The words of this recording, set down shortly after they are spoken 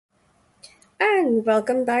And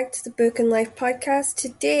welcome back to the Book and Life podcast.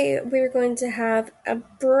 Today we're going to have a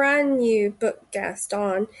brand new book guest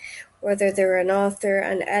on. Whether they're an author,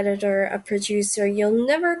 an editor, a producer, you'll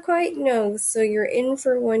never quite know, so you're in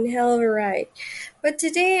for one hell of a ride. But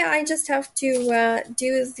today I just have to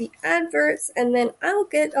do the adverts and then I'll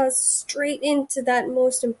get us straight into that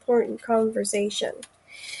most important conversation.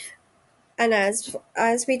 And as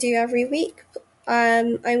we do every week,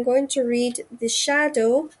 I'm going to read The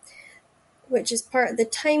Shadow, which is part of the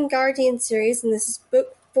Time Guardian series, and this is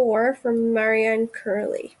book 4 from Marianne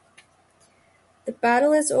Curley. The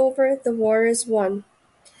battle is over, the war is won.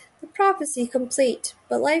 The prophecy complete,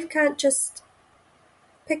 but life can't just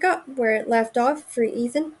pick up where it left off for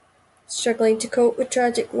Ethan, struggling to cope with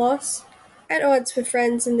tragic loss. At odds with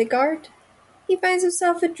friends in the guard, he finds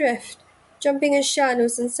himself adrift, jumping in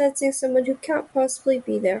shadows and sensing someone who can't possibly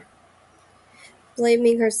be there.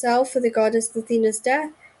 Blaming herself for the goddess Athena's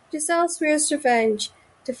death, Giselle swears revenge,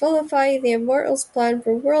 to vilify the Immortals' plan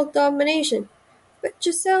for world domination. But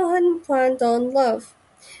Giselle hadn't planned on love,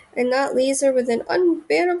 and that leaves her with an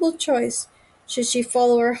unbearable choice. Should she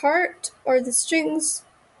follow her heart, or the strings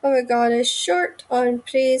of a goddess short on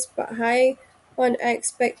praise but high on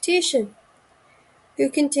expectation, who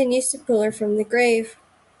continues to pull her from the grave?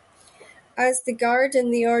 As the Guard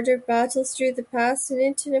and the Order battles through the past and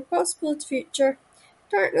into an impossible future,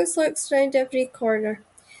 darkness lurks round every corner.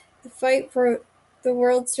 The fight for the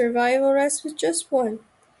world's survival rests with just one.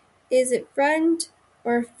 Is it friend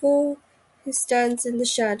or foe who stands in the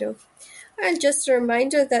shadow? And just a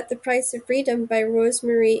reminder that The Price of Freedom by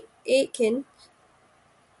Rosemary Rowan,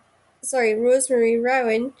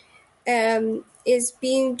 is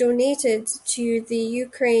being donated to the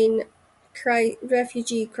Ukraine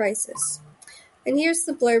refugee crisis. And here's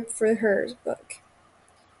the blurb for her book.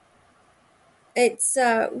 It's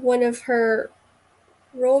one of her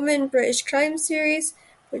Roman British crime series,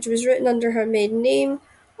 which was written under her maiden name.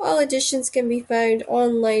 All editions can be found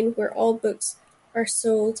online where all books are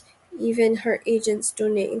sold, even her agents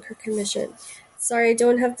donating her commission. Sorry, I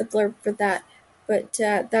don't have the blurb for that, but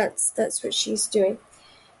that's what she's doing.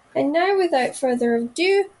 And now, without further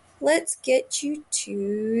ado, let's get you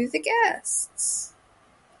to the guests.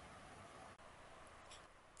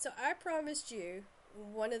 So I promised you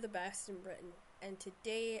one of the best in Britain, and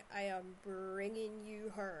today I am bringing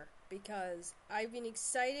you her because I've been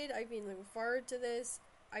excited. I've been looking forward to this.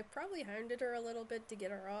 I probably hounded her a little bit to get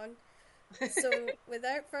her on. So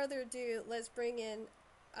without further ado, let's bring in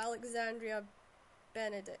Alexandra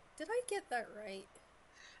Benedict. Did I get that right?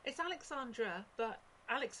 It's Alexandra, but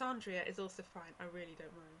Alexandria is also fine. I really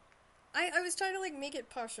don't mind. I was trying to make it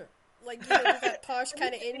posher. With that posh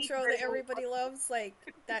kind of intro that everybody loves.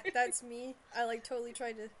 That's me. I totally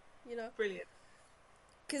tried to. Brilliant.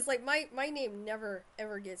 Because my name never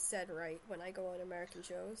ever gets said right when I go on American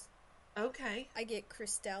shows. Okay. I get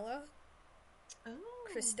Christella, Oh.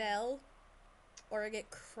 Christelle, or I get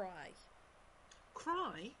Cry.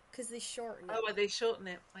 Cry? Because they shorten it. Oh, they shorten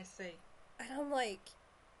it. I see. And I'm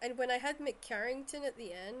and when I had McCarrington at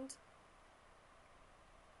the end,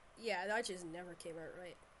 yeah, that just never came out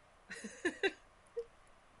right.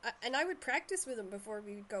 And I would practice with him before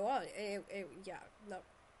we would go on. Yeah, no.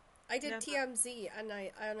 I did TMZ, and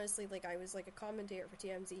I honestly, I was a commentator for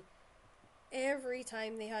TMZ. Every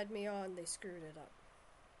time they had me on, they screwed it up.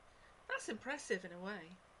 That's impressive in a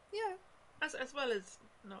way. Yeah. As well as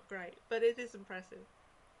not great, but it is impressive.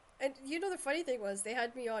 And the funny thing was, they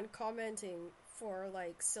had me on commenting for,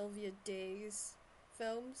 Sylvia Day's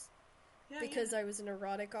films. Yeah, because I was an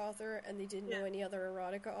erotic author, and they didn't know any other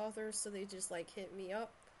erotica authors, so they just, hit me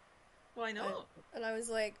up. Why not? And I was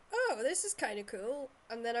like, oh, this is kind of cool.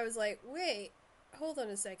 And then I was like, wait, hold on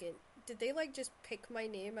a second. Did they, just pick my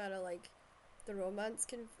name out of, the romance,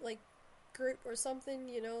 group or something,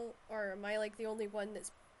 Or am I, the only one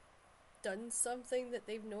that's done something that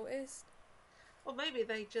they've noticed? Or maybe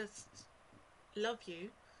they just love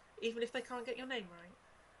you, even if they can't get your name right.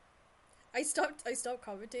 I stopped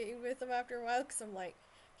commentating with them after a while, because I'm like,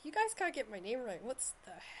 you guys can't get my name right. What's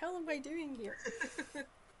the hell am I doing here?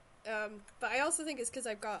 But I also think it's because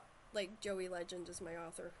I've got, Joey Legend as my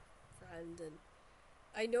author friend, and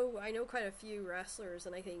I know quite a few wrestlers,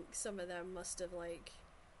 and I think some of them must have,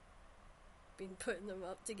 been putting them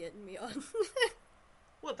up to getting me on.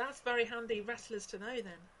 Well, that's very handy wrestlers to know,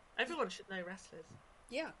 then. Everyone should know wrestlers.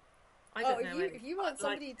 Yeah. I don't know if you want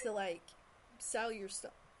somebody to, sell your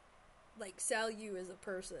stuff, sell you as a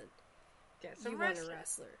person, you want a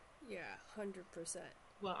wrestler. Yeah, 100%.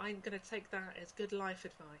 Well, I'm going to take that as good life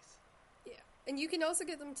advice. Yeah. And you can also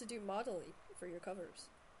get them to do modeling for your covers.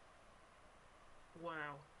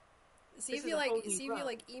 Wow. This is a whole new see if you world.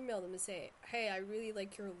 like email them and say, "Hey, I really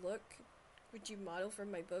like your look. Would you model for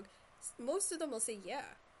my book?" Most of them will say, "Yeah."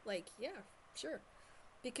 Like, yeah, sure.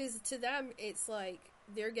 Because to them it's like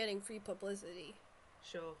they're getting free publicity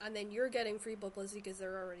Sure. and then you're getting free publicity because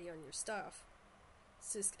they're already on your stuff.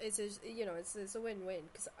 It's a win-win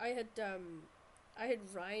because I had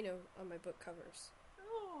Rhino on my book covers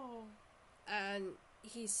Oh, and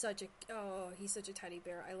he's such a teddy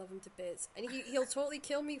bear. I love him to bits, and he'll totally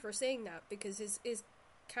kill me for saying that because his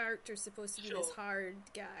character's supposed to be this sure. hard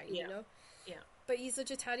guy, you Yeah. know. Yeah. But he's such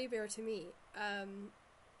a teddy bear to me.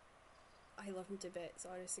 I love him to bits,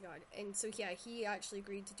 honest to God. And so yeah, he actually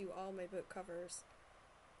agreed to do all my book covers,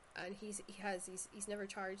 and he's never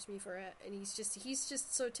charged me for it, and he's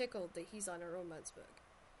just so tickled that he's on a romance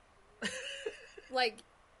book. Like,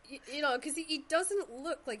 you know, because he doesn't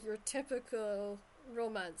look like your typical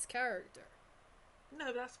romance character. No,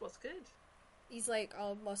 but that's what's good. He's like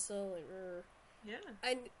all muscle Yeah.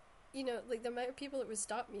 and you know, like the amount of people that would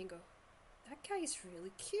stop me and go, "That guy's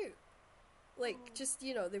really cute." Like, Oh. just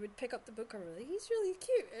you know, they would pick up the book cover, like, "He's really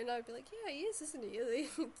cute," and I'd be like, "Yeah, he is, isn't he?"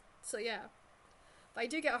 So yeah, but I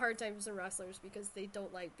do get a hard time with some wrestlers because they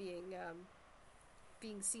don't like being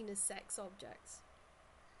seen as sex objects.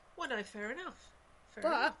 Well, no, fair enough. Fair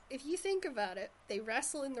But enough. if you think about it, they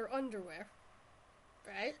wrestle in their underwear,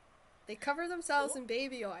 right? They cover themselves Sure. in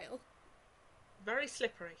baby oil, Very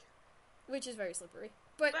slippery. which is very slippery.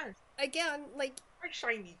 But Very, again, like, very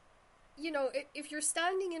shiny. you know, if you're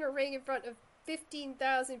standing in a ring in front of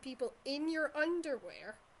 15,000 people in your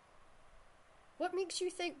underwear, what makes you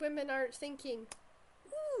think women aren't thinking,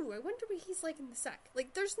 "Ooh, I wonder what he's like in the sack"?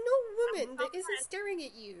 Like, there's no woman that isn't staring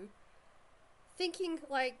at you thinking,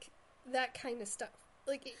 like, that kind of stuff.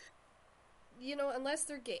 Like, you know, unless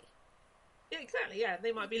they're gay. Yeah, exactly. Yeah,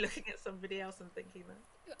 they might be looking at somebody else and thinking that.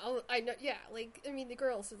 I know, yeah, like, I mean, the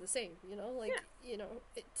girls are the same, you know? Yeah. Like, you know,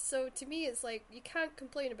 so to me, it's like, you can't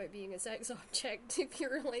complain about being a sex object if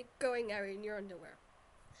you're, like, going out in your underwear.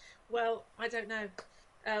 Well, I don't know.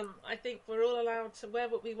 I think we're all allowed to wear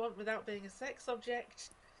what we want without being a sex object.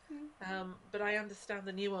 But I understand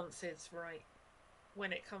the nuances, right,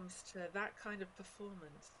 when it comes to that kind of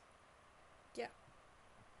performance. Yeah.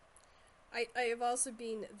 I have also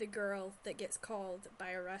been the girl that gets called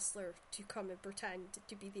by a wrestler to come and pretend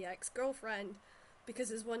to be the ex girlfriend because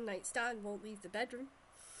his one night stand won't leave the bedroom.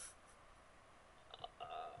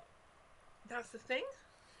 That's the thing.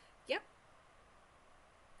 Yep,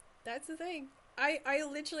 that's the thing. I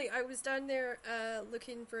literally, I was down there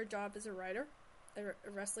looking for a job as a writer, a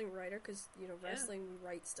wrestling writer, because, you know, Yeah, wrestling, we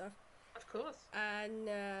write stuff. of course. And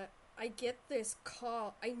I get this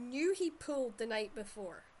call. I knew he pulled the night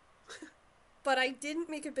before, but I didn't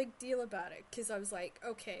make a big deal about it because I was like,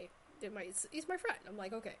 okay, he's my friend. I'm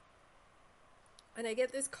like, okay. And I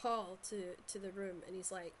get this call to the room, and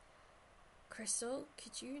he's like, "Crystal,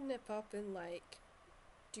 could you nip up and like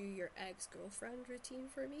do your ex girlfriend routine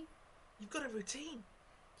for me?" You've got a routine,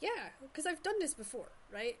 Yeah, because I've done this before,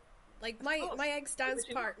 right? Like of my course. ex Why dance would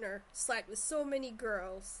you not? partner slept with so many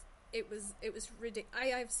girls. It was ridiculous. I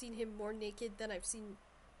have seen him more naked than I've seen,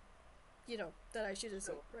 you know, that I should have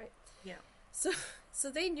seen, Sure. right? Yeah. So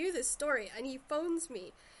so they knew this story, and he phones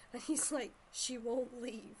me, and he's like, "She won't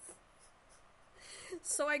leave."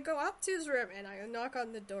 So I go up to his room and I knock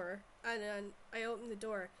on the door, and then I open the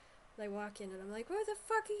door. And I walk in and I'm like, "What the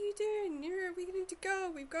fuck are you doing? We need to go.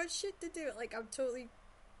 We've got shit to do." Like, I'm totally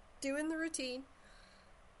doing the routine.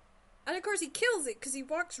 And of course he kills it because he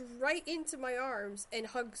walks right into my arms and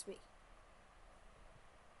hugs me.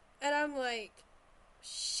 And I'm like,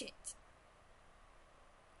 shit.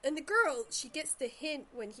 And the girl, she gets the hint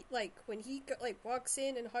when he like walks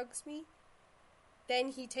in and hugs me.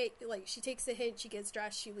 Then she takes the hint, she gets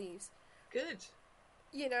dressed, she leaves. Good.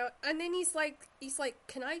 You know, and then he's like,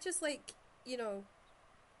 "Can I just like, you know,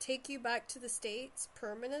 take you back to the States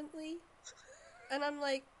permanently?" And I'm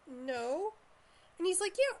like, "No." And he's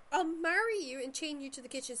like, "Yeah, I'll marry you and chain you to the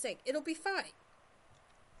kitchen sink. It'll be fine."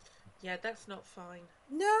 Yeah, that's not fine.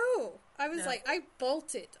 No. I was No. like, I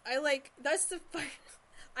bolted. I like, that's the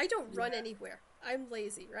I don't run Yeah. anywhere. I'm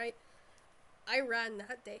lazy, right? I ran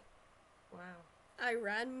that day. Wow. I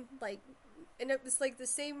ran like, and it was like the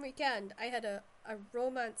same weekend. I had a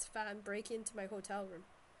romance fan break into my hotel room.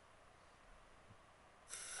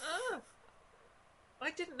 Ah,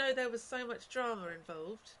 I didn't know there was so much drama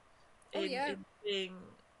involved Oh yeah, in being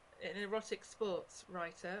an erotic sports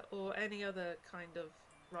writer or any other kind of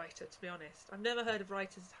writer, to be honest. I've never heard of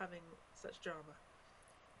writers having such drama.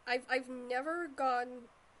 I've never gone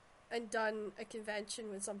and done a convention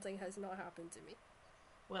when something has not happened to me.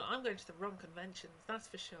 Well, I'm going to the wrong conventions, that's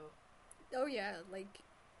for sure. Oh yeah, like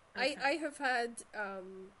I Okay. I have had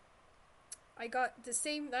I got that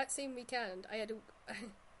same weekend. I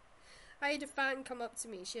had a fan come up to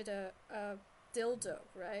me. She had a dildo,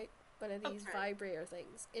 right? One of these Okay. vibrator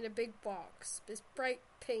things in a big box, this bright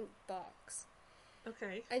pink box,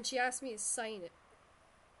 Okay. and she asked me to sign it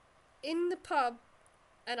in the pub,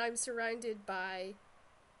 and I'm surrounded by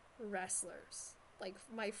wrestlers, like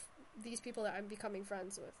these people that I'm becoming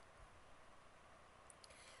friends with.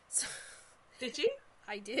 So Did you?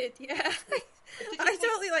 I did, yeah. Did you I take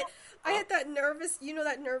totally it like. off I the had box? that nervous,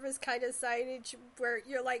 that nervous kind of signage where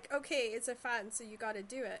you're like, okay, it's a fan, so you got to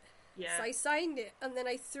do it. So Yeah. I signed it, and then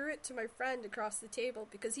I threw it to my friend across the table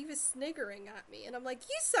because he was sniggering at me, and I'm like,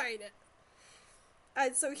 you sign it.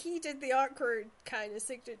 And so he did the awkward kind of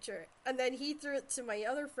signature, and then he threw it to my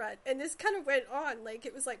other friend, and this kind of went on like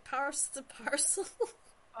it was like parcel to parcel,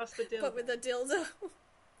 Ask the but dildo. with a dildo.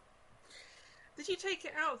 Did you take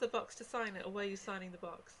it out of the box to sign it, or were you signing the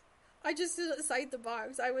box? I just did it inside the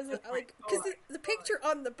box. I was Okay. like, All because right. the All right. picture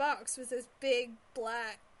on the box was this big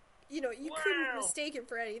black, you couldn't Wow. mistake it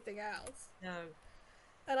for anything else. No.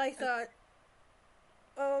 And I Okay. thought,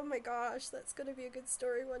 oh my gosh, that's gonna be a good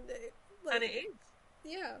story one day. And Like, it is.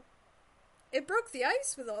 yeah, it broke the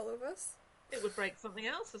ice with all of us. It would break something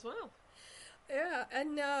else as well. Yeah,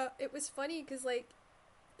 and it was funny because like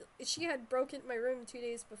she had broken into my room 2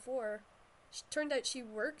 days before. Turned out she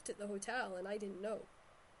worked at the hotel, and I didn't know.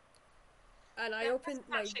 And I That's opened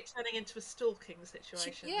my actually turning into a stalking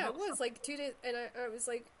situation, yeah, it not was something. like 2 days, and I was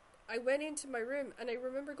like, I went into my room, and I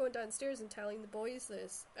remember going downstairs and telling the boys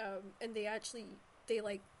this, and they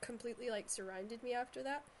like completely like surrounded me after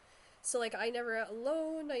that. So like I never ate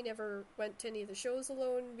alone. I never went to any of the shows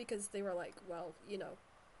alone because they were like, well,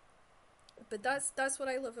 But that's what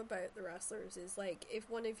I love about the wrestlers is like if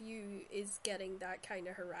one of you is getting that kind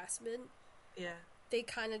of harassment, Yeah. they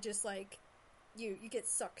kind of just like you get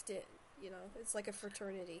sucked in. It's like a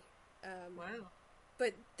fraternity. Wow.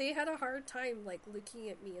 But they had a hard time like looking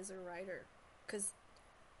at me as a writer because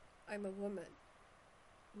I'm a woman,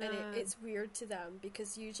 and No. it's weird to them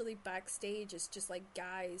because usually backstage it's just like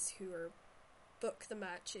guys who are book the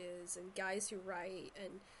matches and guys who write,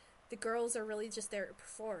 and the girls are really just there to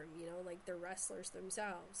perform. Like they're wrestlers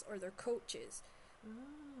themselves or they're coaches.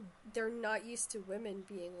 Mm. They're not used to women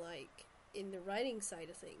being like in the writing side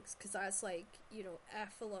of things because that's like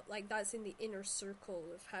like that's in the inner circle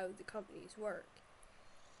of how the companies work.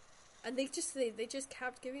 And they just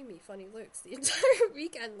kept giving me funny looks the entire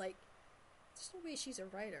weekend. Like, there's no way she's a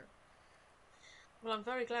writer. Well, I'm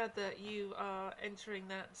very glad that you are entering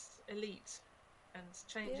that elite and Yeah.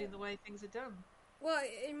 changing the way things are done. Well,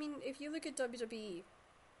 I mean, if you look at WWE,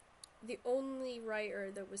 the only writer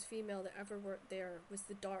that was female that ever worked there was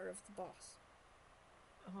the daughter of the boss.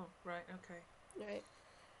 Oh, right, okay. Right.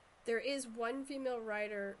 There is one female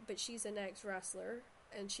writer, but she's an ex wrestler,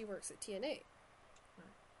 and she works at TNA.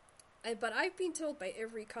 But I've been told by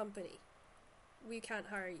every company, we can't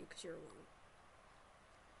hire you because you're a woman.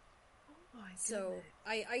 Oh my So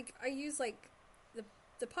goodness. I use like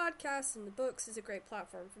the podcast and the books is a great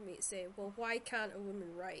platform for me to say, well, why can't a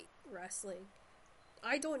woman write wrestling?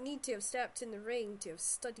 I don't need to have stepped in the ring to have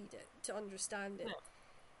studied it, to understand it.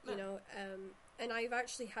 No, You no. know, and I've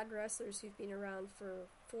actually had wrestlers who've been around for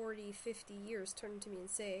 40, 50 years turn to me and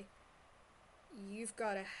say, you've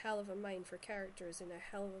got a hell of a mind for characters and a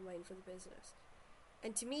hell of a mind for the business.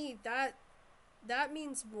 And to me, that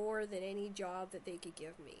means more than any job that they could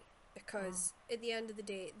give me. Because at the end of the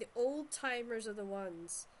day, the old timers are the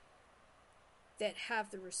ones that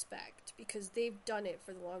have the respect because they've done it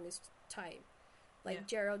for the longest time. Like Yeah.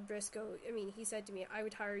 Gerald Briscoe, I mean, he said to me, I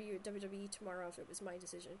would hire you at WWE tomorrow if it was my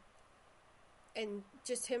decision. And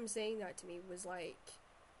just him saying that to me was like,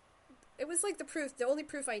 it was like the only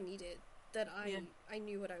proof I needed that Yeah. I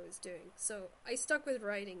knew what I was doing. So I stuck with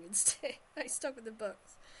writing instead. I stuck with the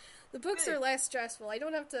books. The books Good. are less stressful. I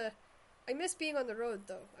don't have to. I miss being on the road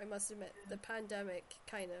though. I must admit, the pandemic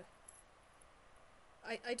kind of.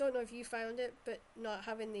 I don't know if you found it, but not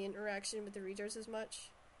having the interaction with the readers as much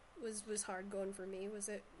was hard going for me. Was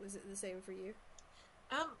it the same for you?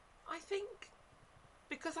 I think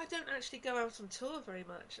because I don't actually go out on tour very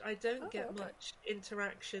much, I don't Oh, get okay. much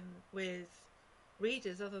interaction with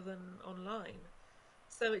readers other than online.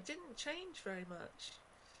 So it didn't change very much.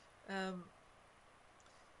 Um,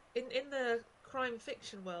 in the crime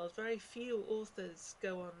fiction world, very few authors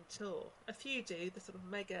go on tour. A few do, the sort of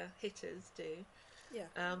mega hitters do.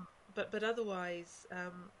 Yeah. But otherwise,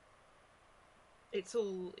 it's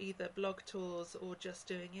all either blog tours or just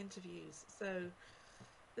doing interviews. So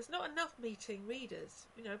there's not enough meeting readers.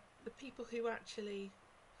 The people who actually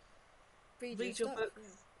Read your stuff.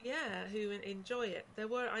 books, yeah, who enjoy it.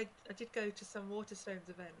 I did go to some Waterstones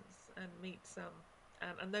events and meet some,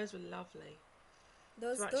 and those were lovely to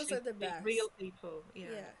Those are actually the meet real best. people. Yeah,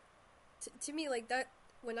 Yeah. To me, like that,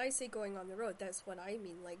 when I say going on the road, that's what I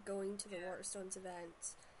mean, like going to the yeah, Waterstones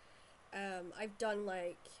events. I've done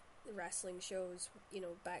like wrestling shows,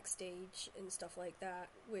 backstage and stuff like that,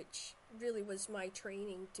 which really was my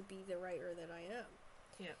training to be the writer that I am.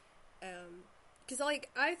 yeah, Because like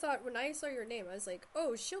I thought when I saw your name, I was like,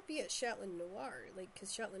 oh, she'll be at Shetland Noir, like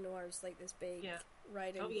because Shetland Noir is like this big yeah. Oh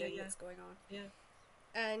writing yeah, thing yeah, that's going on, yeah.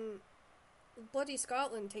 and Bloody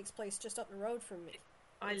Scotland takes place just up the road from me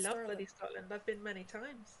I in love Stirling. Bloody Scotland. I've been many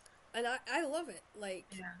times. And I love it. Like,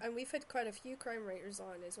 Yeah, and we've had quite a few crime writers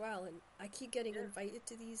on as well, and I keep getting yeah, invited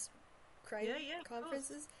to these yeah, crime yeah. Of course.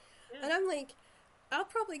 conferences, Yeah. and I'm like, I'll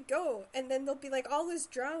probably go, and then there'll be like all this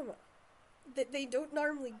drama that they don't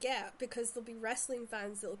normally get because there'll be wrestling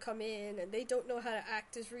fans that'll come in and they don't know how to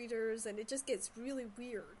act as readers, and it just gets really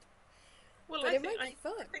weird. Well, But it might be I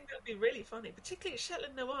fun. think that'd be really funny, particularly at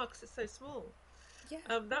Shetland Noir because it's so small. Yeah,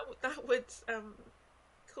 That would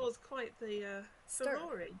cause quite the stir.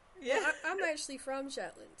 furore. Well, Yeah. I'm actually from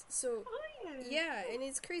Shetland, so Oh yeah. yeah, and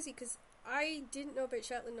it's crazy because I didn't know about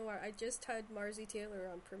Shetland Noir. I just had Marzi Taylor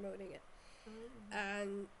on promoting it. Mm.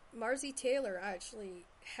 And Marzi Taylor actually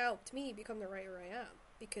helped me become the writer I am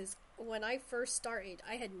because when I first started,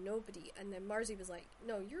 I had nobody, and then Marzi was like,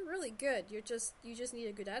 "No, you're really good. You just need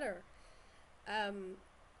a good editor." Um,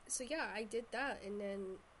 so yeah, I did that, and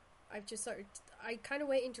then I've just started. I kind of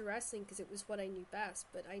went into wrestling because it was what I knew best,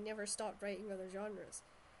 but I never stopped writing other genres.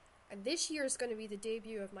 And this year is going to be the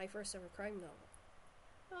debut of my first ever crime novel.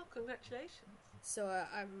 Oh, congratulations. So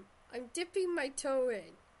I'm dipping my toe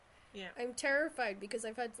in. Yeah. I'm terrified because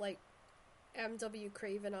I've had like M.W.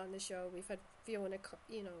 Craven on the show. We've had Fiona,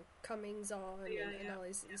 Cummings on, Yeah, and yeah, all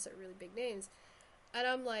these yeah. sort of really big names. And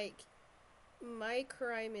I'm like, my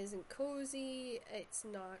crime isn't cozy. It's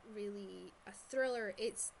not really a thriller.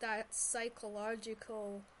 It's that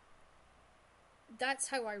psychological. That's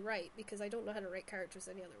how I write because I don't know how to write characters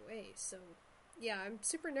any other way. So, yeah, I'm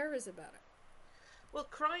super nervous about it. Well,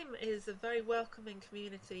 crime is a very welcoming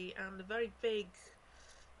community and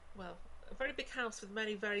well, a very big house with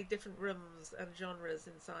many very different rooms and genres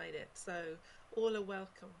inside it. So all are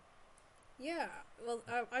welcome. Yeah, well,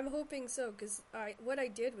 I'm hoping so because what I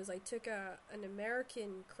did was I took an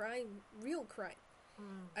American crime, real crime,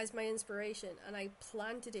 Mm. as my inspiration, and I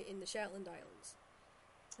planted it in the Shetland Islands.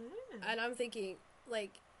 Mm. And I'm thinking,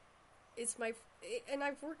 like, and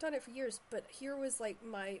I've worked on it for years, but here was like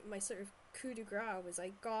my sort of coup de grace was I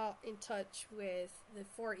got in touch with the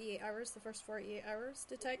first 48 hours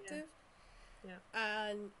detective, Yeah,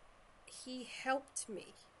 and he helped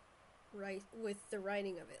me right with the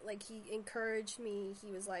writing of it. Like he encouraged me.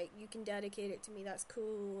 He was like, "You can dedicate it to me. That's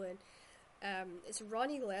cool." And it's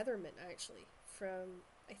Ronnie Leatherman actually from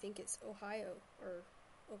I think it's Ohio or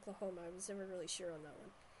Oklahoma. I was never really sure on that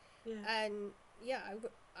one. yeah, yeah. And yeah,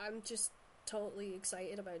 I'm just totally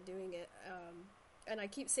excited about doing it. And I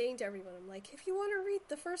keep saying to everyone, I'm like, if you want to read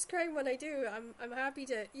the first crime when I do, I'm happy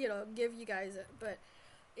to give you guys it. But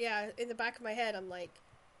yeah, in the back of my head, I'm like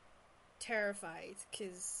terrified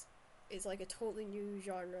because it's like a totally new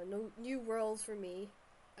genre, no new world for me,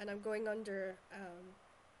 and I'm going under.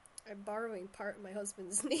 I'm borrowing part of my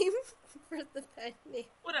husband's name for the pen name.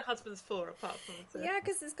 What are husbands for apart from to Yeah,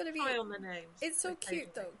 because it's gonna be. try on the names? It's so cute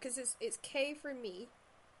Occasionally. though, because it's K for me,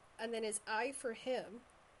 and then it's I for him,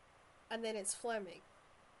 and then it's Fleming.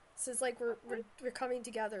 So it's like we're coming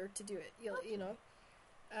together to do it. You know,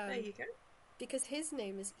 There um, you go. because his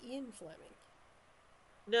name is Ian Fleming.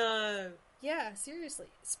 No, Yeah, seriously,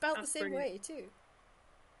 spelt the that's same brilliant. way too.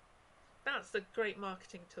 That's a great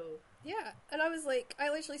marketing tool. Yeah, and I was like, I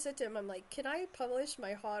literally said to him, I'm like, can I publish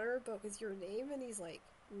my horror but with your name? And he's like,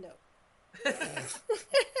 no.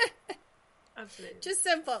 Absolutely. Just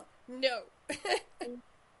simple, no.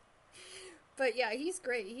 But yeah, he's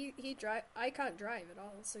great. He drive. I can't drive at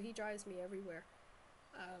all, so he drives me everywhere.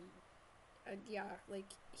 Um, and yeah, like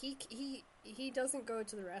he doesn't go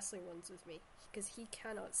to the wrestling ones with me because he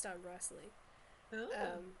cannot stand wrestling. Oh,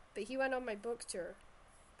 But he went on my book tour,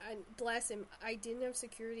 and bless him, I didn't have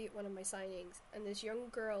security at one of my signings, and this young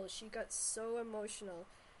girl, she got so emotional.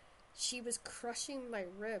 She was crushing my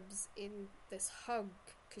ribs in this hug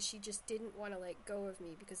because she just didn't want to let go of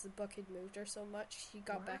me because the book had moved her so much. She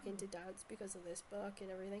got back wow. into dance because of this book and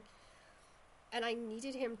everything. And I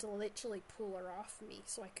needed him to literally pull her off me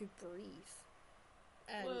so I could breathe.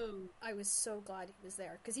 And Whoa. I was so glad he was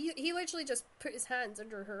there because he literally just put his hands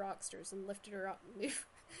under her oxters and lifted her up and moved,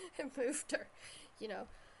 and moved her, you know.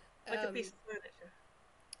 Like a piece of furniture.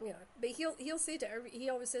 Yeah, but he'll say he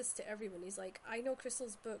always says to everyone, he's like, I know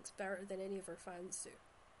Crystal's books better than any of her fans do.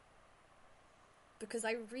 Because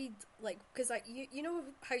I read, like, because you know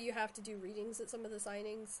how you have to do readings at some of the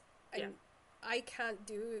signings? And Yeah. I can't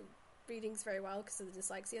do readings very well because of the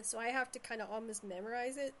dyslexia, so I have to kind of almost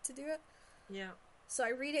memorize it to do it. Yeah. So I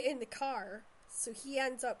read it in the car, so he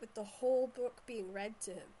ends up with the whole book being read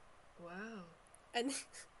to him. Wow. And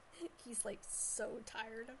he's like so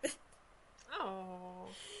tired of it. Oh.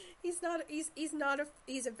 He's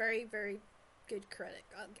a very, very good critic.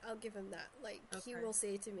 I'll give him that. Like, Okay. he will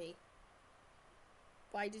say to me,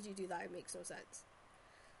 why did you do that? It makes no sense.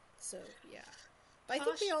 So yeah. But I think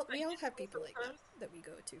Harsh, we all have people like sometimes. that we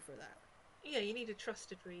go to for that. Yeah, you need a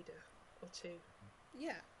trusted reader or two.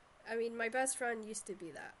 Yeah. I mean, my best friend used to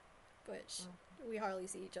be that, but Mm. we hardly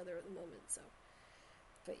see each other at the moment, so.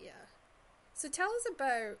 But yeah. So tell us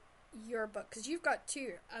about your book, because you've got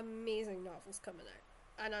two amazing novels coming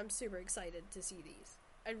out, and I'm super excited to see these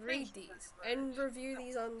and read Thank you these very and much. review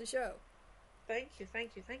these on the show. Thank you,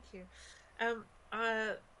 thank you, thank you. Um,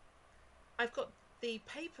 uh, I've got the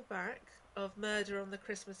paperback of Murder on the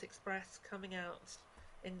Christmas Express coming out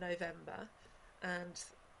in November, and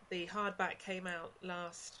the hardback came out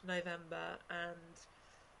last November and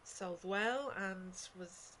sold well and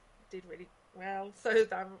was did really well. So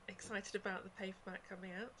I'm excited about the paperback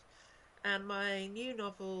coming out. And my new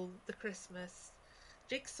novel, The Christmas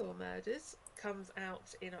Jigsaw Murders, comes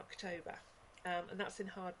out in October, and that's in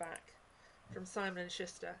hardback from Simon and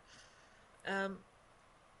Schuster. Um,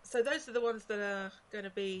 so those are the ones that are going to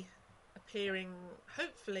be appearing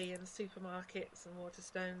hopefully in supermarkets and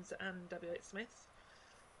Waterstones and W.H. Smiths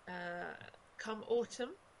uh, come autumn.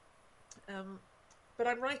 Um, but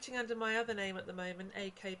I'm writing under my other name at the moment,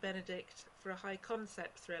 A.K. Benedict, for a high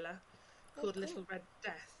concept thriller Oh, called cool. Little Red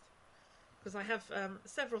Death, because I have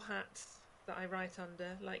several hats that I write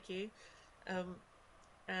under, like you. Um,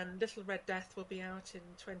 and Little Red Death will be out in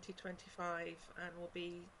 2025 and will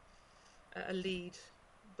be a lead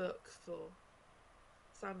book for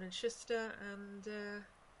Simon and Schuster, and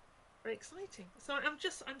very exciting. So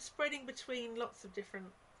I'm spreading between lots of different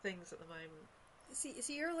things at the moment. See,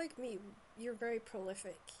 you're like me. You're very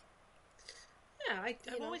prolific. Yeah, You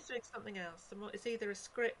I'm know, always doing something else. It's either a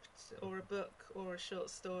script or a book or a short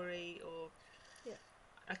story, or yeah.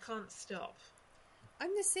 I can't stop. I'm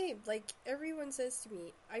the same. Like, everyone says to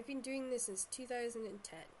me, I've been doing this since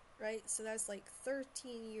 2010, right? So that's like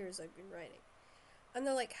 13 years I've been writing. And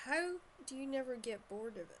they're like, how do you never get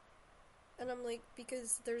bored of it? And I'm like,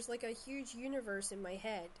 because there's like a huge universe in my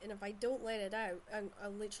head, and if I don't let it out,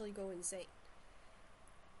 I'll literally go insane.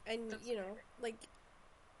 And, That's you know, like,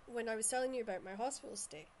 when I was telling you about my hospital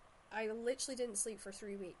stay, I literally didn't sleep for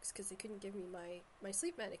 3 weeks because they couldn't give me my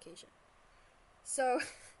sleep medication. So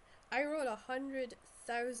I wrote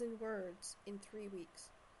 100,000 words in 3 weeks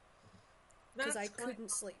because I that's quite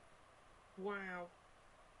couldn't sleep. wow.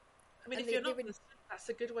 I mean, And if you're they not would, going to sleep, that's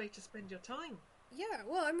a good way to spend your time. yeah.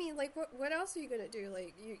 Well, I mean, like, what else are you gonna do?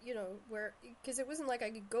 Like, you know, where because it wasn't like I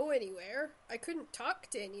could go anywhere. I couldn't talk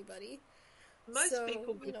to anybody. Most So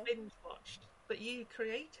people you would know, binge watched, but you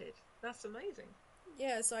created. That's amazing.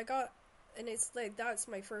 yeah. So I got, and it's like that's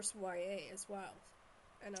my first YA as well,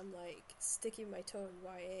 and I'm like sticking my toe in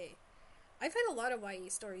YA. I've had a lot of YA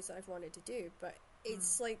stories that I've wanted to do, but Mm.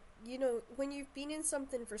 it's like, you know, when you've been in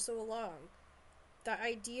something for so long, that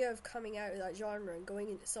idea of coming out of that genre and going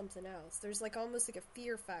into something else, there's like almost like a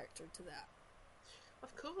fear factor to that,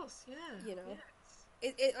 Of course, yeah, you know?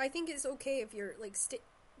 yes. I think it's okay if you're like,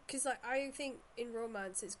 because like, I think in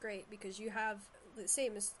romance it's great because you have the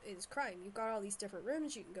same as crime, you've got all these different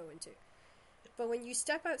rooms you can go into. But when you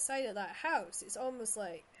step outside of that house, it's almost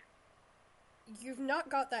like you've not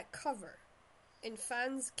got that cover. And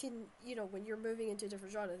fans can, you know, when you're moving into a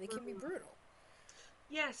different genre, they can be Mm. brutal.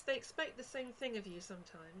 Yes, they expect the same thing of you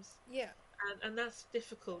sometimes, Yeah, and that's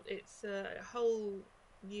difficult. It's a whole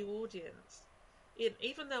new audience.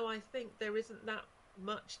 Even though I think there isn't that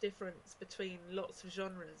much difference between lots of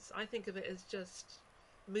genres, I think of it as just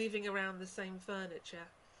moving around the same furniture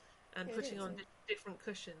and it putting is. on different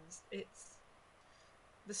cushions. It's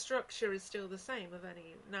the structure is still the same of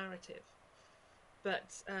any narrative,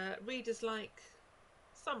 but readers like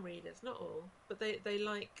some readers, not all, but they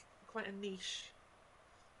like quite a niche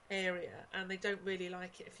area, and they don't really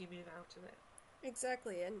like it if you move out of it.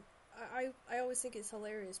 Exactly, and I always think it's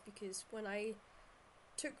hilarious because when I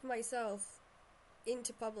took myself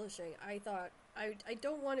into publishing, I thought I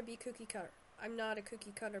don't want to be cookie cutter. I'm not a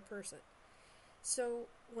cookie cutter person. So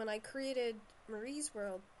when I created Marie's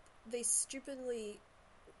World, they stupidly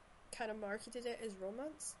kind of marketed it as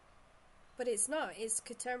romance, but it's not. It's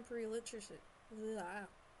contemporary literature. Blah.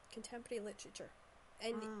 contemporary literature.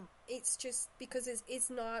 And Mm. it's just because it's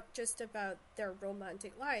not just about their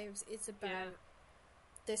romantic lives, it's Yeah. about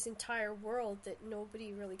this entire world that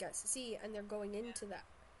nobody really gets to see, and they're going into that.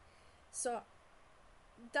 So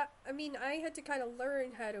that, I mean, I had to kind of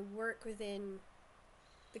learn how to work within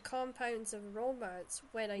the compounds of romance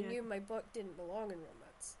when I Yeah. knew my book didn't belong in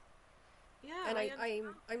romance. Yeah. And I I'm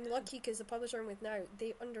understand. lucky because the publisher I'm with now,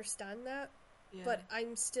 they understand that, Yeah. but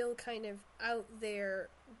I'm still kind of out there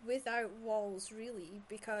without walls, really, Mm.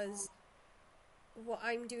 because what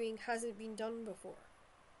I'm doing hasn't been done before.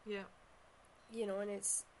 Yeah. And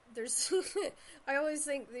it's there's I always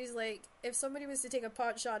think there's like, if somebody was to take a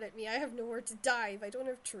pot shot at me, I have nowhere to dive. I don't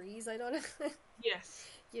have trees. I don't have, Yes.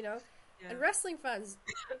 you know. And Yeah. wrestling fans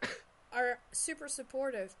are super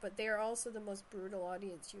supportive, but they are also the most brutal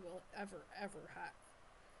audience you will ever have.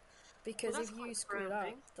 Well, Because that's if quite you screw it up,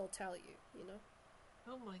 grounding. they'll tell you. You know,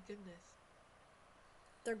 Oh my goodness.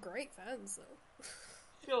 they're great fans though.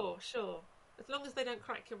 Sure, sure. As long as they don't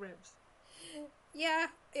crack your ribs. Yeah,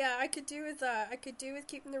 yeah, I could do with that. I could do with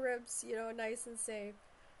keeping the ribs, nice and safe.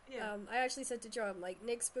 Yeah. I actually said to Joe, I'm like,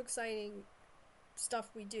 next book signing stuff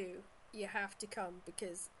we do, you have to come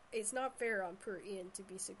because it's not fair on poor Ian to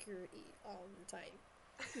be security all the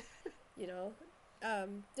time. You know,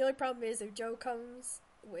 the only problem is if Joe comes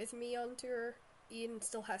with me on tour, Ian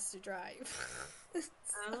still has to drive. so,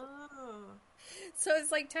 Oh. so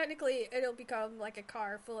it's like technically it'll become like a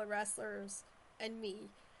car full of wrestlers and me,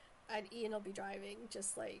 and Ian will be driving.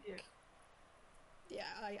 Just like, Yeah.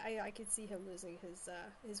 yeah, I could see him losing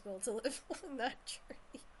his will to live on that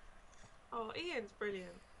journey. Oh, Ian's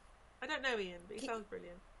brilliant. I don't know Ian, but he He sounds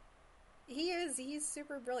brilliant. he's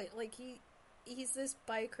super brilliant. Like he's this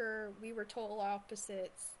biker. We were total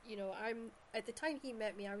opposites. I'm at the time he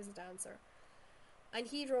met me, I was a dancer, and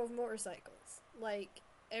he drove motorcycles like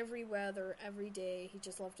every weather, every day. He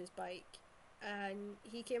just loved his bike, and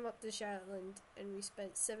he came up to Shetland, and we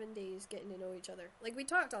spent 7 days getting to know each other. Like we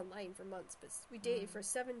talked online for months, but we dated Mm. for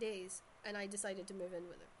 7 days, and I decided to move in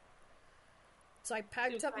with him. So I She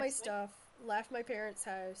packed was up my nice to me. stuff, left my parents'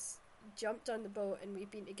 house, jumped on the boat, and we've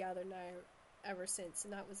been together now ever since.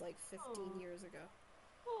 And that was like 15 Oh. years ago.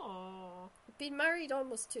 Oh. Been married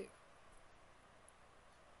almost two.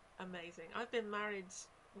 Amazing. I've been married,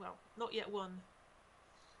 well, not yet one.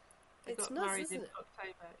 I It's got nuts, married in isn't it?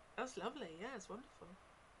 October. That's lovely. Yeah, it's wonderful.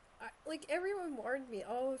 Like everyone warned me,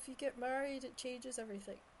 oh, if you get married, it changes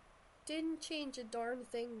everything. Didn't change a darn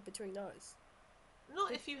thing between us.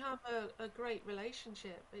 Not It, if you have a great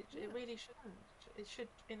relationship. It yeah, really shouldn't. It should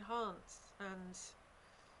enhance and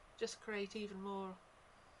just create even more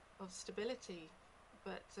of stability.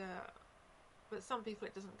 But some people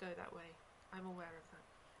it doesn't go that way. I'm aware of that.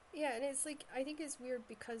 yeah, and it's like I think it's weird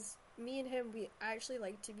because me and him, we actually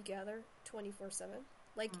like to be together 24/7.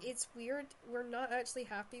 Like Mm. it's weird. We're not actually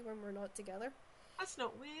happy when we're not together. That's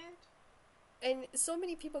not weird. And so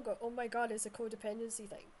many people go, "Oh my God, it's a codependency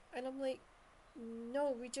thing," and I'm like,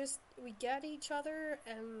 "No, we get each other,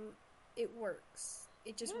 and it works.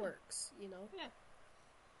 It just Yeah, works." yeah.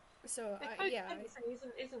 So The yeah,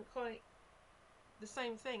 codependency isn't quite the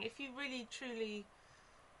same thing. If you really truly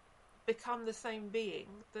become the same being,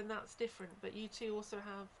 then that's different. But you two also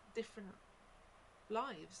have different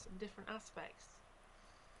lives and different aspects.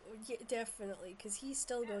 yeah, definitely, because he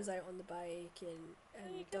still Yeah, goes out on the bike and there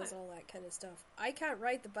you go. does all that kind of stuff. I can't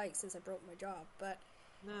ride the bike since I broke my jaw, but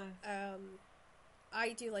No. um,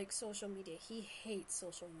 I do like social media. He hates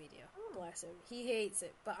social media. Hmm. Bless him. He hates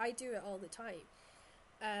it, but I do it all the time.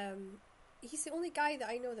 Um, he's the only guy that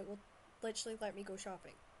I know that will literally let me go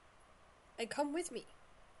shopping and come with me.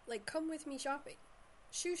 Like, come with me shopping.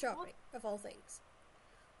 Shoe What? shopping, of all things.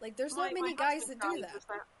 Like, there's not My many guys husband that do guy that. does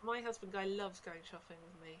that. My husband guy loves going shopping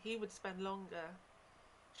with me. He would spend longer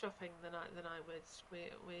shopping than I would.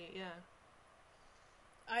 We yeah.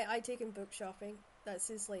 I take him book shopping. That's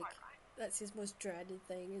his, like, Quite right. that's his most dreaded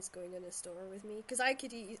thing is going in a store with me. Because I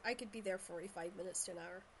could be there 45 minutes to an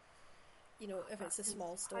hour, if That it's a seems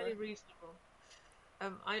small store. highly reasonable.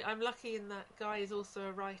 I'm lucky in that Guy is also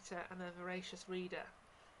a writer and a voracious reader.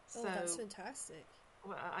 Oh, that's So fantastic.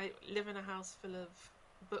 well, I live in a house full of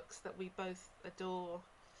books that we both adore,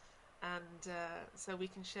 and so we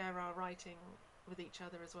can share our writing with each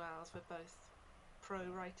other as well, as we're both pro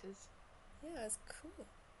writers. Yeah, it's cool.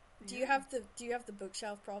 Yeah. Do you have the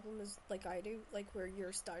bookshelf problem as like I do, like where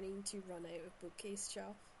you're starting to run out of bookcase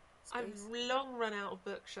shelf I've space? long run out of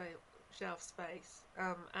bookshelf space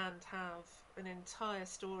and have an entire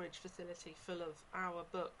storage facility full of our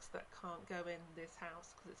books that can't go in this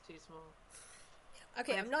house because it's too small. I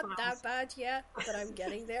Okay, have I'm not that files. bad yet, but I'm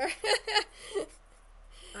getting there.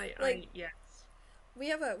 I Like yes. we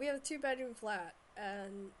have a 2 bedroom flat,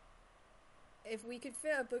 and if we could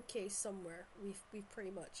fit a bookcase somewhere, we've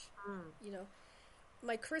pretty much, Mm. you know,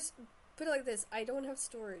 my Chris put it like this: I don't have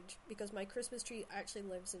storage because my Christmas tree actually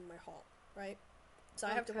lives in my hall, right? So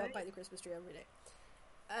I have to walk Okay. by the Christmas tree every day,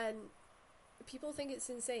 and people think it's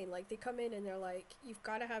insane. Like they come in and they're like, "You've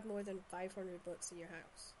got to have more than 500 books in your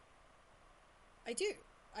house." I do.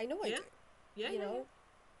 I know I Yeah. do. Yeah. You Yeah. Yeah. know,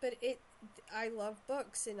 but I love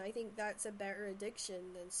books, and I think that's a better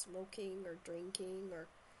addiction than smoking or drinking or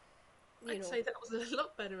you I'd know, say that was a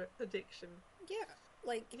lot better addiction. yeah.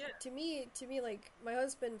 Like Yeah. to me, like my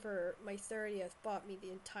husband for my 30th bought me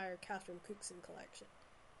the entire Catherine Cookson collection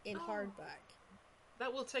in Oh, hardback.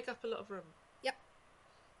 that will take up a lot of room. Yep.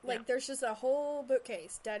 Yeah. Like there's just a whole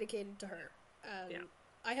bookcase dedicated to her. Yeah.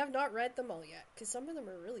 I have not read them all yet because some of them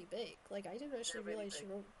are really big. Like I didn't actually They're really realize she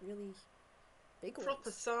big. wrote really big Proper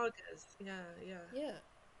ones. sagas. Yeah. Yeah. Yeah.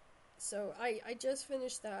 So I just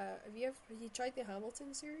finished that. Have you tried the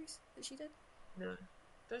Hamilton series that she did? No,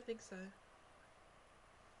 don't think so.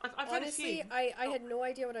 I've read a Honestly, few. I Oh, had no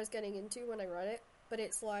idea what I was getting into when I read it, but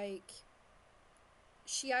it's like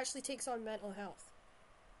she actually takes on mental health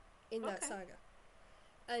in that okay. saga.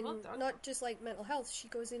 Well And done. not just like mental health, she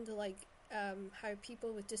goes into like how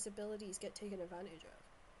people with disabilities get taken advantage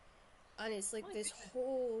of. And it's like My this goodness.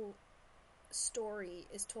 whole story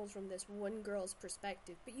is told from this one girl's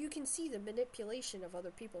perspective, but you can see the manipulation of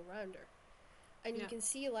other people around her. And you Yeah. can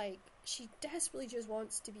see like she desperately just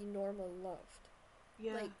wants to be normal and loved.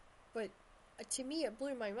 Like, Yeah. but to me it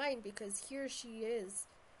blew my mind because here she is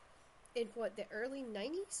in what the early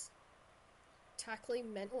 90s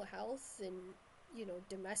tackling mental health and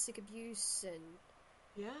domestic abuse and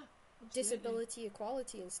Yeah. Absolutely. disability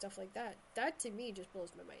equality and stuff like that. That to me just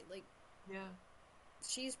blows my mind. Like Yeah.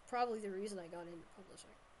 she's probably the reason I got into publishing.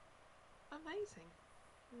 Amazing.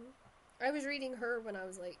 Mm-hmm. I was reading her when I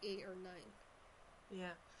was like 8 or 9,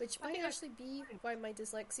 Yeah. which I might think I. actually be why my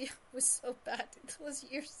dyslexia was so bad in those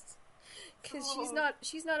years. Because she's Oh not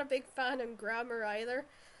she's not a big fan of grammar either.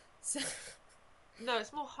 So no,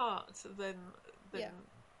 it's more heart yeah. than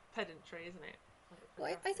pedantry, isn't it? For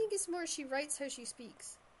Well, I Catherine. think it's more she writes how she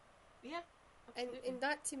speaks, Yeah. and Absolutely.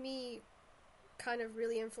 that to me kind of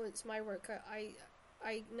really influenced my work.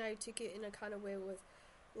 I now took it in a kind of way with,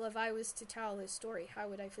 well, if I was to tell this story, how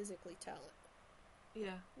would I physically tell it,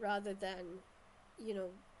 Yeah. rather than,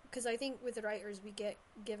 because I think with the writers we get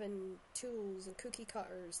given tools and cookie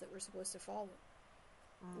cutters that we're supposed to follow,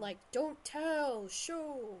 Mm. like don't tell,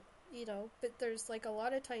 show, but there's like a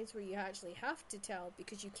lot of times where you actually have to tell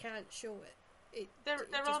because you can't show it. It There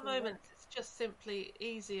it are just wouldn't work. moments it's just simply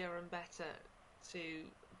easier and better to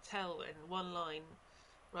tell in one line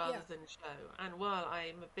rather Yeah, than show. And while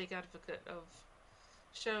I'm a big advocate of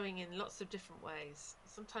showing in lots of different ways,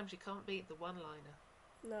 sometimes you can't beat the one-liner.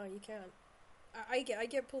 no, you can't. I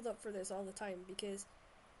get pulled up for this all the time because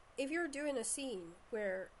if you're doing a scene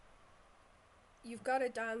where you've got a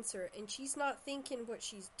dancer and she's not thinking what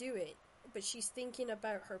she's doing, but she's thinking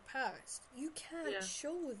about her past, you can't Yeah,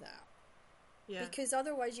 show that yeah, because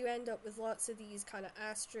otherwise you end up with lots of these kind of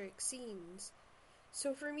asterisk scenes.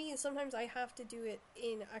 So for me, sometimes I have to do it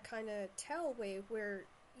in a kind of tell way where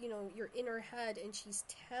you're in her head and she's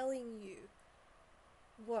telling you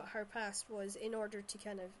what her past was in order to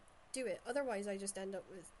kind of do it. Otherwise, I just end up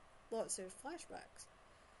with lots of flashbacks.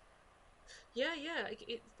 yeah, yeah.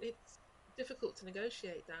 It's difficult to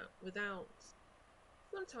negotiate that without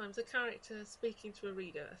sometimes a character speaking to a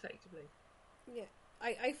reader effectively. Yeah.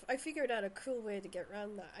 I figured out a cool way to get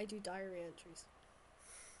around that. I do diary entries.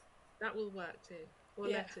 That will work too. Or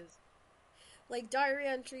Yeah. letters, Like diary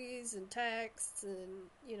entries and texts and,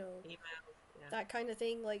 emails, yeah, that kind of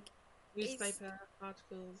thing. Like, it's, newspaper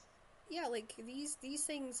articles. yeah, like these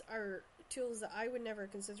things are tools that I would never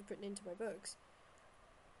consider putting into my books.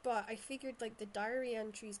 But I figured like the diary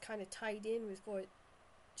entries kind of tied in with what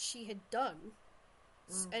she had done,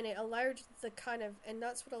 Mm. and it allowed the kind of, and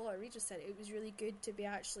that's what a lot of readers said, it was really good to be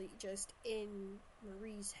actually just in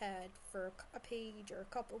Marie's head for a page or a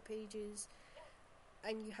couple pages,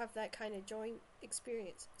 and you have that kind of joint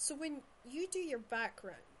experience. So when you do your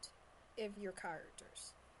background of your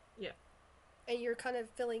characters Yeah. and you're kind of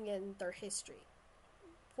filling in their history,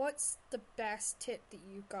 what's the best tip that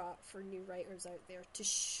you got for new writers out there to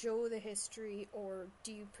show the history, or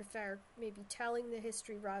do you prefer maybe telling the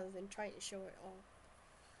history rather than trying to show it all?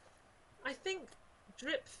 I think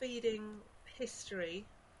drip feeding history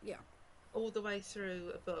Yeah. all the way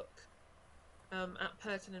through a book at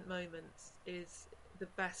pertinent moments is the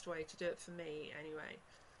best way to do it for me, anyway.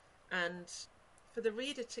 And for the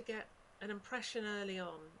reader to get an impression early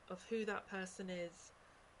on of who that person is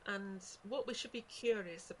and what we should be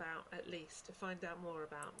curious about, at least to find out more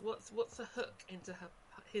about. What's a hook into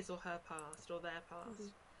his or her past or their Mm-hmm.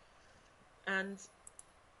 past. And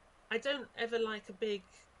I don't ever like a big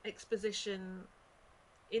exposition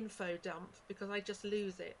info dump because I just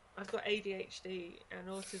lose it. I've got ADHD and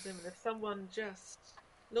autism, and if someone just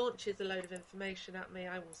launches a load of information at me,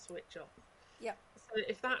 I will switch off. Yeah. So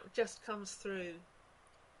if that just comes through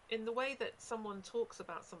in the way that someone talks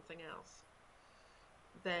about something else,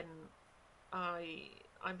 then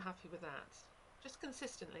I'm happy with that. Just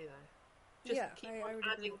consistently though. Just Yeah, keep on I would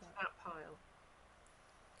agree adding with to that. that pile.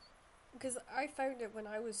 Because I found it when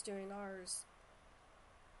I was doing ours,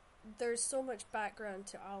 there's so much background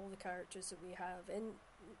to all the characters that we have. In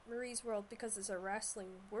Marie's world, because it's a wrestling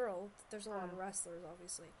world, there's a lot of wrestlers,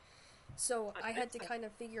 obviously. So I I think had to so. kind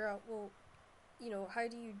of figure out, well, how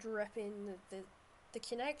do you drip in the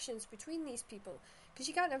connections between these people? Because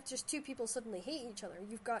you can't have just two people suddenly hate each other.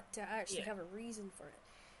 You've got to actually Yeah, have a reason for it.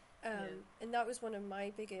 yeah, And that was one of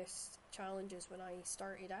my biggest challenges when I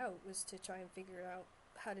started out, was to try and figure out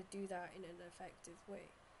how to do that in an effective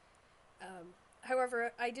way.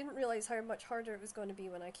 However, I didn't realize how much harder it was going to be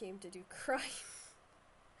when I came to do crime.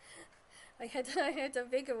 I had a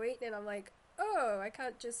big awakening. I'm like, oh, I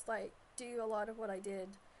can't just like do a lot of what I did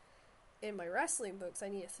in my wrestling books. I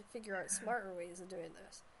need to figure out smarter ways of doing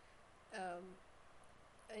this. And,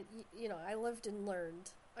 I lived and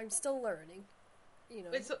learned. I'm still learning. You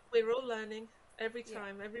know, we're all learning every yeah.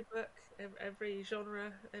 time, every book, every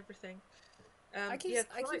genre, everything. I keep Yeah,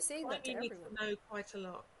 I keep saying crime that to you need everyone. to know quite a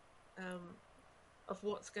lot um, of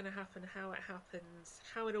what's going to happen, how it happens,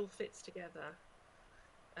 how it all fits together.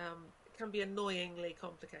 It can be annoyingly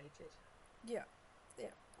complicated. Yeah,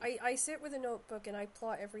 yeah. I sit with a notebook and I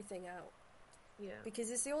plot everything out Yeah,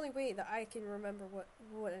 because it's the only way that I can remember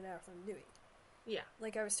what on earth I'm doing. yeah,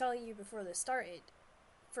 Like I was telling you before this started,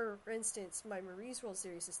 for instance, my Marie's World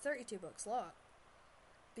series is 32 books long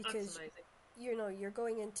that's because amazing. you're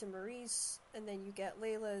going into Marie's and then you get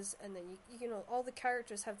Layla's and then all the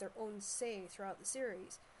characters have their own say throughout the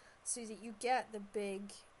series, so that you get the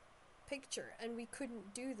big picture. And we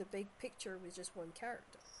couldn't do the big picture with just one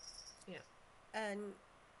character. Yeah, And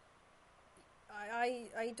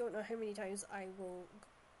I don't know how many times I will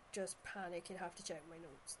just panic and have to check my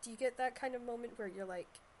notes. Do you get that kind of moment where you're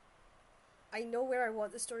like, I know where I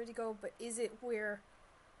want the story to go, but is it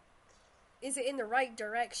in the right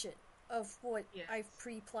direction of what I've yes,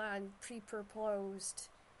 pre-planned, pre-proposed?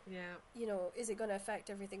 yeah, Is it going to affect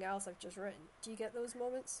everything else I've just written? Do you get those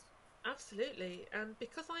moments? absolutely. And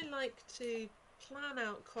because I like to plan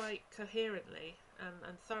out quite coherently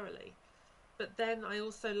and thoroughly, but then I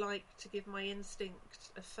also like to give my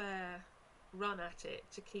instinct a fair run at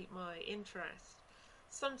it to keep my interest.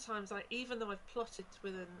 Sometimes even though I've plotted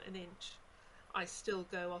within an inch, I still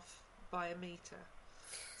go off by a meter.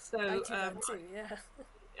 I So do that too, yeah.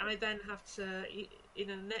 I then have to, in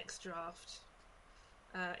a next draft,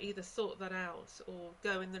 either sort that out or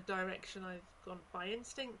go in the direction I've gone by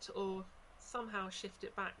instinct, or somehow shift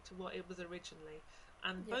it back to what it was originally.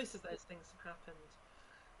 And Yeah. both of those things have happened,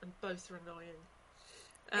 and both are annoying.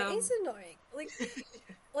 It is Um, annoying.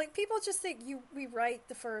 Like people just think we write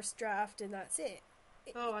the first draft and that's it.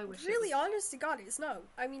 oh, I wish it Really, was. honest to God, it's no.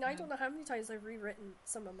 I mean, I No. don't know how many times I've rewritten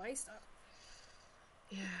some of my stuff.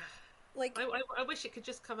 Yeah, Like, I wish it could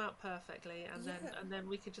just come out perfectly, yeah, and then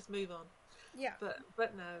we could just move on. yeah.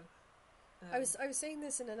 But no. I was saying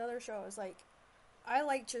this in another show. I was like, I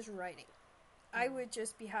like just writing. I Mm, would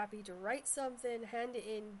just be happy to write something, hand it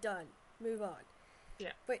in, done, move on.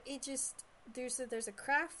 yeah, But it just there's a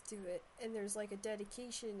craft to it, and there's like a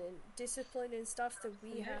dedication and discipline and stuff that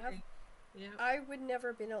we have. absolutely. Yeah, I would never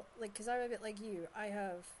have been like, because I'm a bit like you. I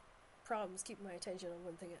have problems keeping my attention on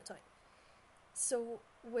one thing at a time. So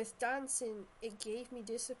with dancing, it gave me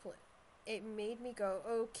discipline. It made me go,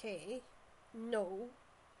 okay, no,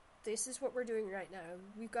 this is what we're doing right now.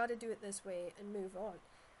 We've got to do it this way and move on.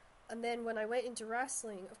 And then when I went into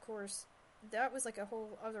wrestling, of course, that was like a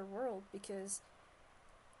whole other world, because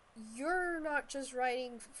you're not just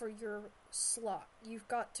writing for your slot. You've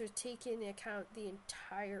got to take into account the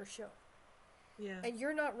entire show. yeah, And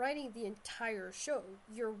you're not writing the entire show.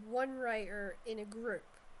 You're one writer in a group,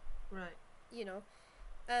 right. you know?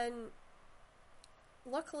 And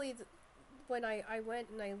luckily, when I went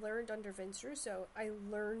and I learned under Vince Russo, I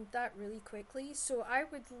learned that really quickly. So I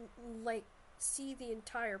would like see the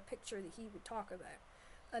entire picture that he would talk about,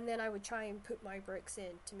 and then I would try and put my bricks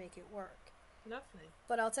in to make it work. Lovely.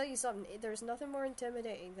 But I'll tell you something, there's nothing more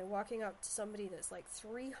intimidating than walking up to somebody that's like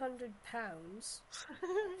 300 pounds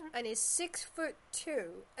and is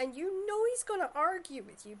 6'2", and you know he's gonna argue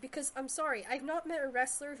with you because I'm sorry, I've not met a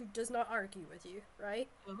wrestler who does not argue with you, right?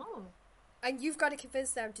 Oh, And you've got to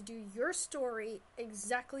convince them to do your story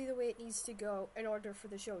exactly the way it needs to go in order for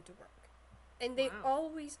the show to work. And they wow.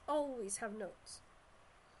 always have notes.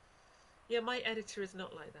 Yeah, my editor is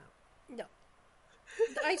not like that. No.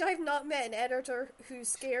 I've not met an editor who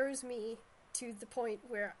scares me to the point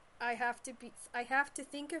where I have to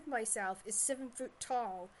think of myself as 7 foot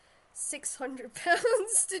tall, 600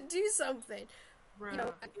 pounds to do something. You know,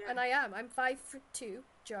 Wow. Yeah. and I'm 5'2",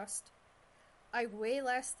 just. I weigh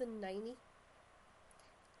less than 90.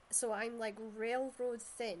 So I'm like railroad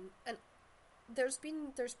thin, and there's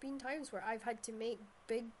been times where I've had to make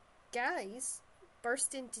big guys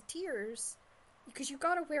burst into tears because you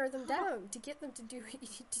gotta wear them down to get them to do what you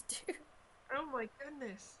need to do. Oh my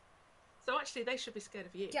goodness. So actually, they should be scared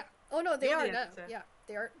of you. Yeah. Oh no, they You're are the now. editor. Yeah,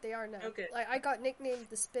 they are now. Okay. Like I got nicknamed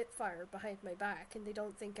the Spitfire behind my back, and they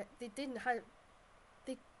don't think they didn't have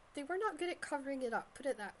they they were not good at covering it up. Put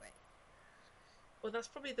it that way. Well, that's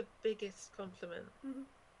probably the biggest compliment Mm-hmm.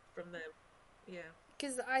 from them. Yeah.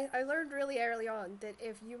 Because I learned really early on that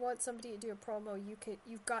if you want somebody to do a promo,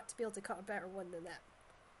 you've got to be able to cut a better one than that.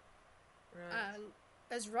 Right. And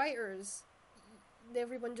as writers,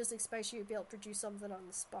 everyone just expects you to be able to produce something on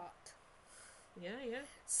the spot. Yeah. Yeah.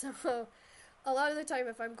 So a lot of the time,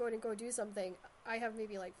 if I'm going to go do something, I have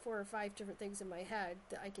maybe like 4 or 5 different things in my head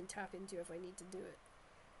that I can tap into if I need to do it.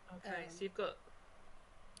 Okay. So you've got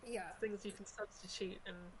Yeah, things you can substitute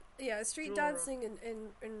and yeah. Street draw on. dancing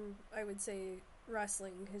and I would say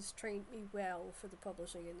wrestling has trained me well for the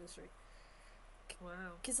publishing industry.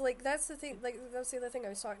 Wow. Because like that's the thing. Like that's the other thing I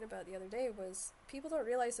was talking about the other day was people don't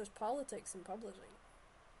realize there's politics in publishing.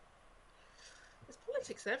 There's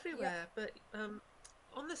politics Yeah. everywhere, but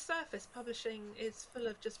on the surface, publishing is full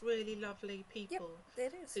of just really lovely Yep. people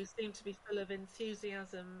It is. who seem to be full of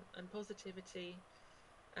enthusiasm and positivity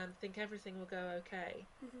and think everything will go okay.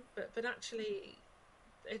 Mm-hmm. But actually,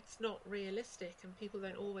 it's not realistic, and people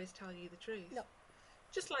don't always tell you the truth. No.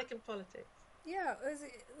 Just like in politics. Yeah.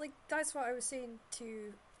 Like that's what I was saying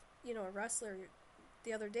to, a wrestler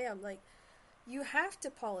the other day. I'm like, you have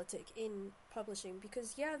to politic in publishing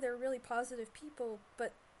because yeah, they're really positive people,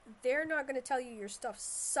 but they're not going to tell you your stuff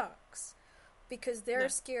sucks because they're No.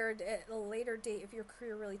 scared at a later date if your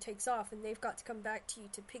career really takes off and they've got to come back to you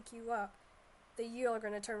to pick you up that you are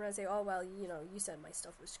going to turn around and say, oh well, you said my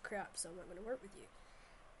stuff was crap, so I'm not going to work with you.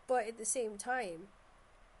 But at the same time,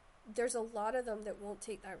 there's a lot of them that won't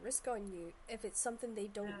take that risk on you if it's something they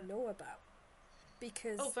don't know about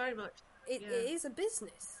because Oh, very much. it Yeah. is a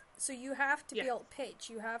business. So you have to be Yes. able to pitch,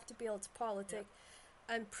 you have to be able to politic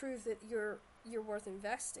and prove that you're worth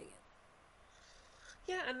investing in.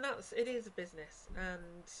 Yeah, and it is a business,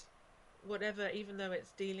 and whatever, even though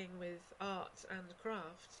it's dealing with art and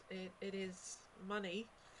craft, it is money,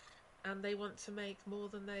 and they want to make more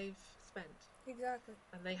than they've spent. Exactly.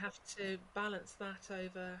 And they have to balance that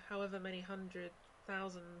over however many hundred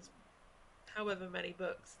thousands, however many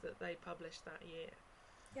books that they publish that year.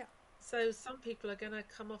 Yeah. So some people are going to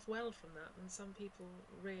come off well from that, and some people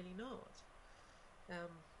really not. Um,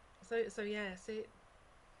 so yes,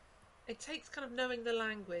 it takes kind of knowing the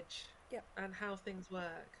language Yeah. and how things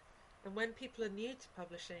work. And when people are new to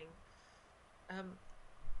publishing, um,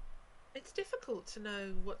 it's difficult to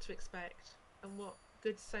know what to expect and what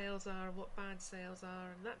good sales are and what bad sales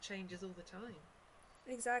are, and that changes all the time.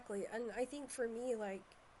 Exactly. And I think for me, like,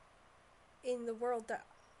 in the world that,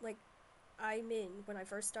 like, I'm in when I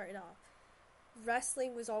first started off,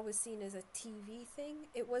 wrestling was always seen as a TV thing.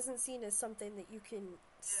 It wasn't seen as something that you can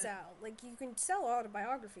sell. Like, you can sell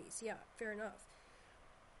autobiographies, yeah, fair enough.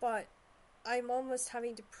 But I'm almost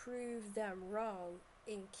having to prove them wrong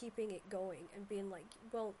in keeping it going and being like,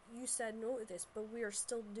 well, you said no to this, but we are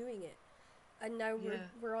still doing it. And now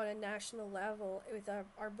we're on a national level with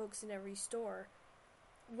our books in every store.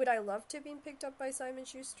 Would I love to have been picked up by Simon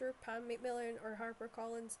Schuster, Pam Macmillan, or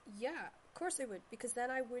HarperCollins? Yeah, of course I would, because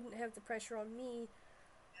then I wouldn't have the pressure on me,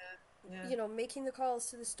 making the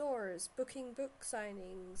calls to the stores, booking book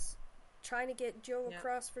signings, trying to get Joe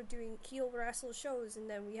across for doing heel wrestle shows, and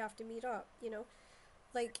then we have to meet up,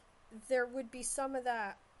 Like, there would be some of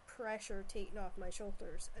that pressure taken off my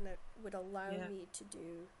shoulders, and it would allow me to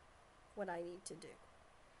do what I need to do.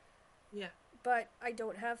 Yeah. But I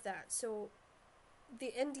don't have that, so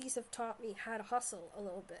the indies have taught me how to hustle a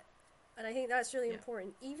little bit. And I think that's really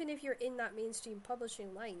important. Even if you're in that mainstream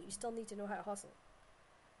publishing line, you still need to know how to hustle.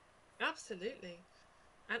 Absolutely.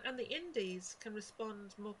 And the indies can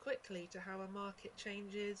respond more quickly to how a market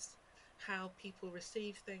changes, how people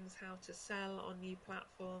receive things, how to sell on new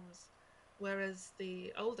platforms, whereas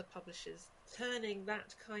the older publishers turning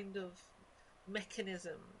that kind of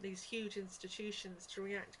mechanism, these huge institutions, to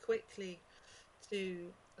react quickly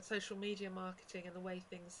to social media marketing and the way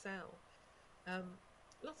things sell. Um,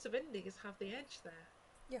 Lots of indies have the edge there.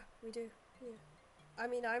 Yeah, we do. Yeah. I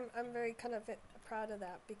mean, I'm very kind of proud of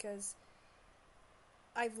that because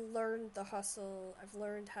I've learned the hustle. I've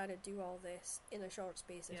learned how to do all this in a short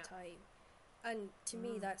space of Yeah. time, and to me,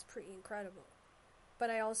 Mm. that's pretty incredible. But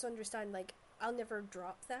I also understand, like, I'll never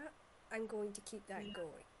drop that. I'm going to keep that Yeah.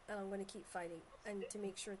 going, and I'm going to keep fighting, and to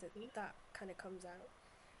make sure that Yeah. that kind of comes out.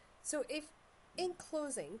 So, if in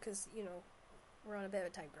closing, because we're on a bit of a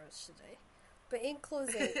time crunch today, but in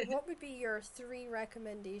closing, what would be your 3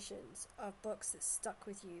 recommendations of books that stuck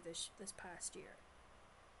with you this past year?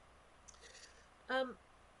 um,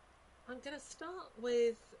 I'm going to start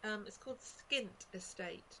with it's called Skint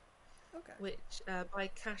Estate, Okay. which by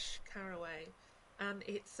Cash Caraway, and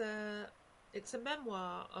it's a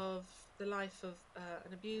memoir of the life of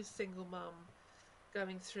an abused single mum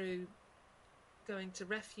going through going to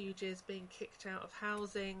refuges, being kicked out of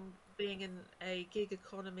housing, being in a gig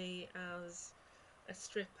economy as a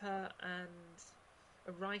stripper and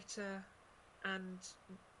a writer, and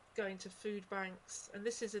going to food banks. And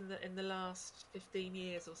this is in the last 15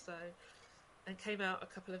 years or so, and came out a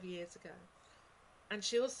couple of years ago. And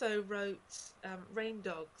she also wrote Rain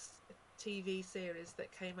Dogs, a TV series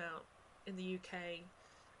that came out in the UK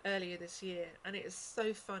earlier this year, and it is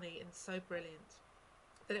so funny and so brilliant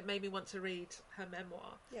that it made me want to read her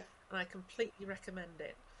memoir. Yeah. And I completely recommend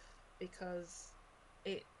it because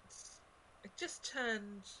it it just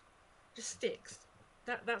sticks.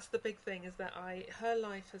 That's the big thing, is that her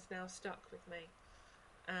life has now stuck with me,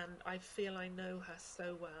 and I feel I know her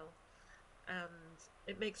so well, and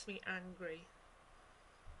it makes me angry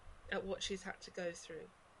at what she's had to go through.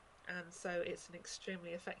 And so it's an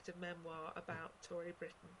extremely effective memoir about Tory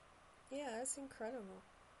Britain. Yeah, that's incredible.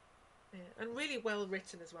 Yeah, and really well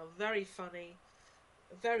written as well. Very funny,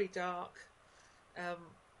 very dark, and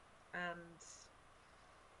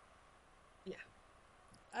yeah.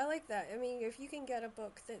 I like that. I mean, if you can get a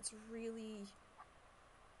book that's really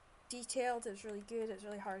detailed, it's really good, it's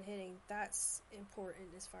really hard hitting, that's important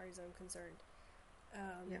as far as I'm concerned.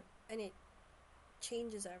 Yeah. And it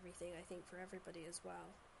changes everything, I think, for everybody as well.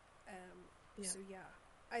 Yeah. So, yeah,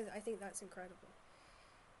 I think that's incredible.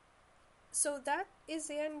 So, that is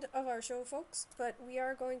the end of our show, folks, but we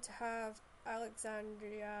are going to have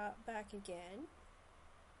Alexandra back again.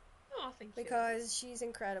 Oh, thank you. Because she's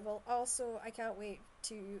incredible. Also, I can't wait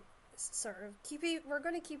to sort of we're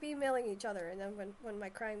going to keep emailing each other, and then when my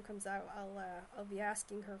crime comes out, I'll be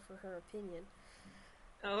asking her for her opinion.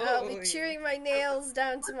 I'll be chewing my nails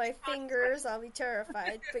down to my fingers. I'll be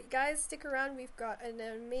terrified. But guys, stick around. We've got an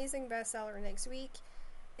amazing bestseller next week.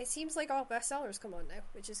 It seems like all bestsellers come on now,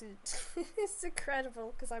 which is it's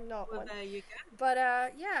incredible because I'm not one. There you go. But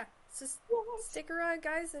yeah, so stick around,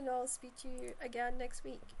 guys, and I'll speak to you again next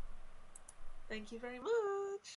week. Thank you very much.